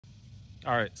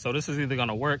All right, so this is either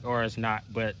gonna work or it's not,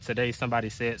 but today somebody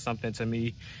said something to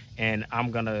me and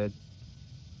I'm gonna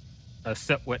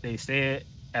accept what they said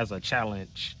as a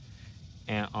challenge.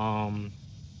 And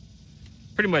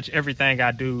pretty much everything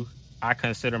I do, I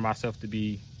consider myself to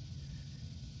be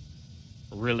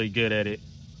really good at it,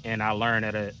 and I learn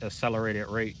at an accelerated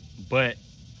rate. But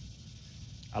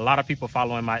a lot of people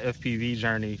following my FPV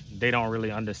journey, they don't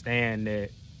really understand that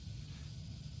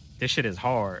this shit is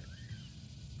hard.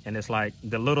 And it's like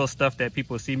the little stuff that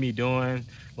people see me doing,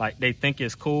 like they think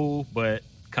it's cool, but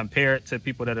compared to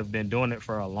people that have been doing it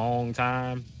for a long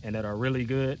time and that are really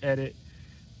good at it,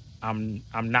 I'm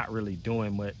not really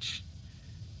doing much.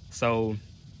 So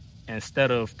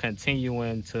instead of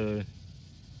continuing to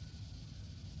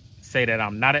say that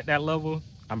I'm not at that level,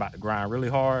 I'm about to grind really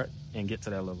hard and get to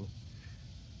that level.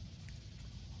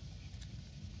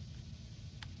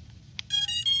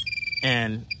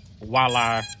 And while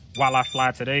I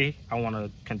fly today, I want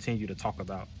to continue to talk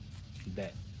about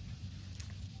that.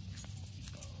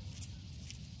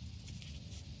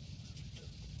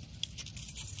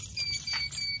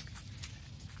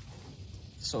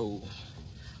 So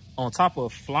on top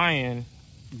of flying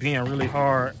being really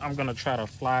hard, I'm gonna try to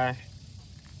fly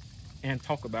and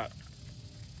talk about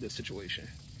the situation.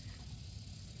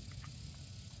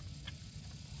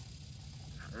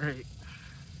 All right.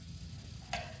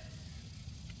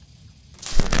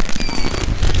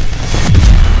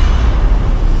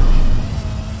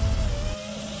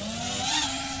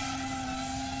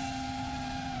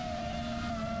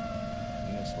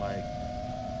 And it's like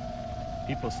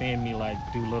people seeing me like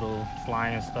do little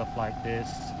flying stuff like this.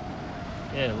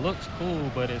 Yeah, it looks cool,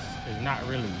 but it's not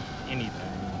really anything.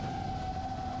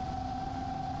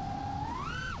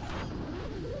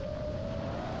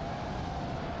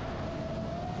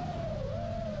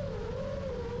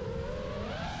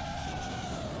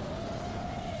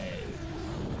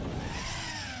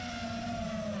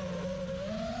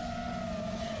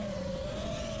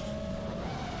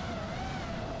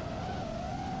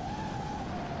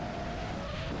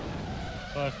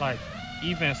 So it's like,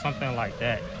 even something like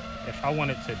that, if I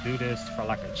wanted to do this for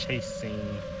like a chase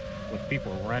scene with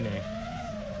people running,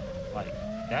 like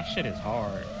that shit is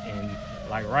hard. And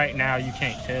like right now you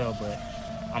can't tell, but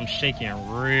I'm shaking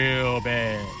real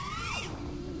bad.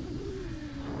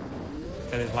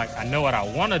 Cause it's like, I know what I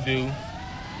wanna do,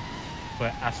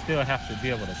 but I still have to be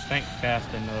able to think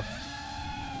fast enough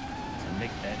to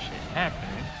make that shit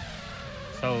happen.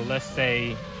 So let's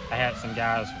say I had some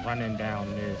guys running down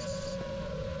this.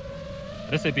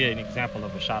 This would be an example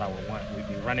of a shot I would want. We'd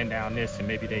be running down this and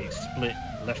maybe they split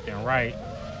left and right.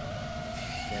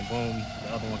 Then boom,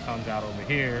 the other one comes out over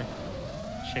here,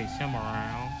 chase him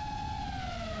around.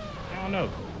 I don't know.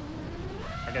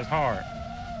 Like it's hard.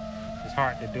 It's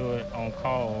hard to do it on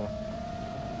call.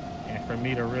 And for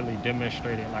me to really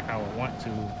demonstrate it like I would want to,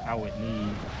 I would need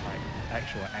like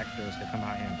actual actors to come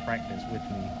out here and practice with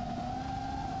me.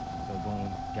 So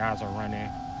boom, guys are running.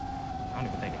 I don't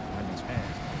even think it can run this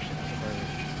fast. Oh shit, that's a bird.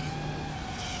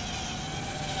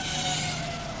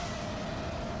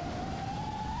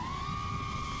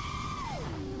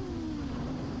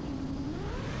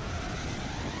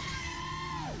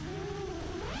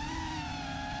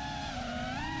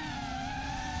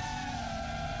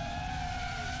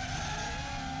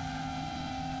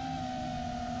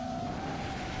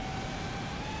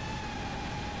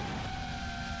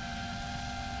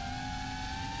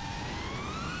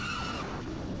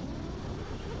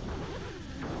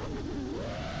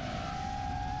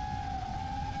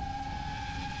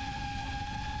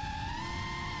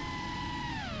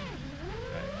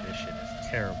 This shit is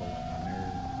terrible on my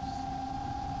nerves.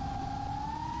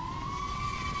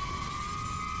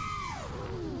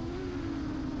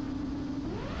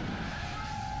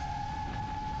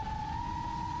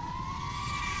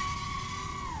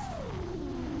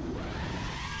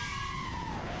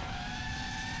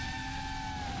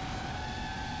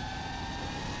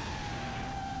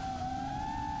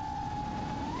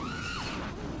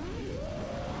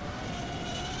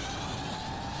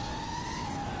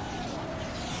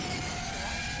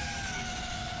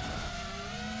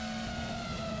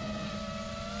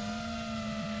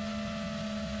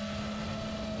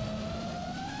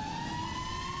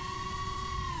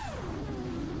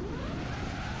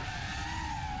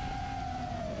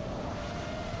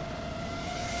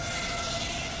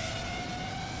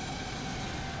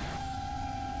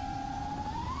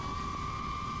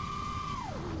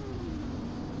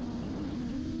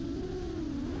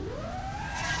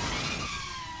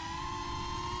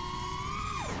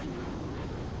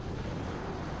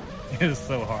 It's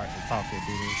so hard to talk and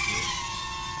do this shit.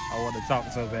 I want to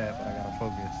talk so bad, but I gotta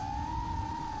focus.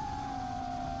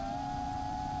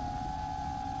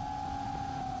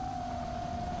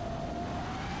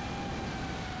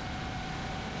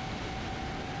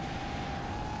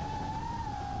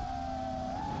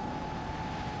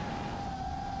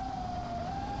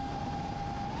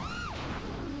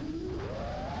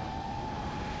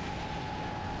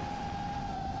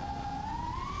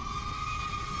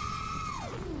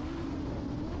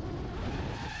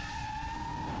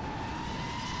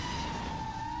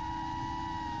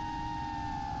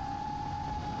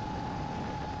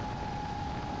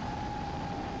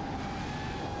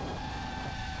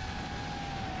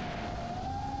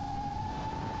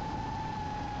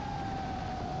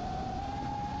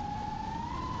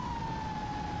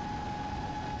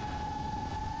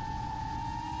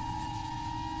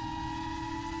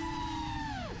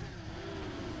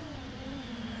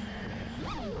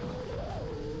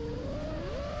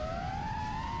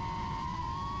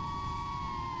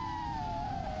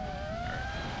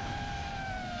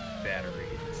 battery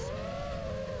is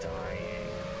dying.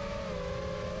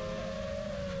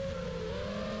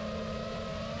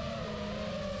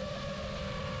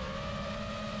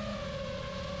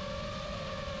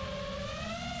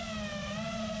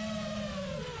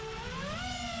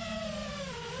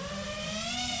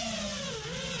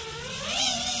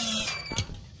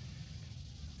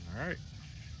 All right.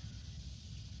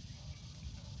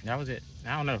 That was it.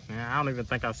 I don't know, man. I don't even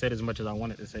think I said as much as I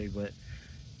wanted to say, but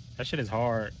that shit is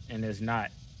hard, and it's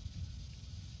not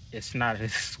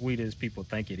as sweet as people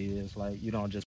think it is. Like, you don't just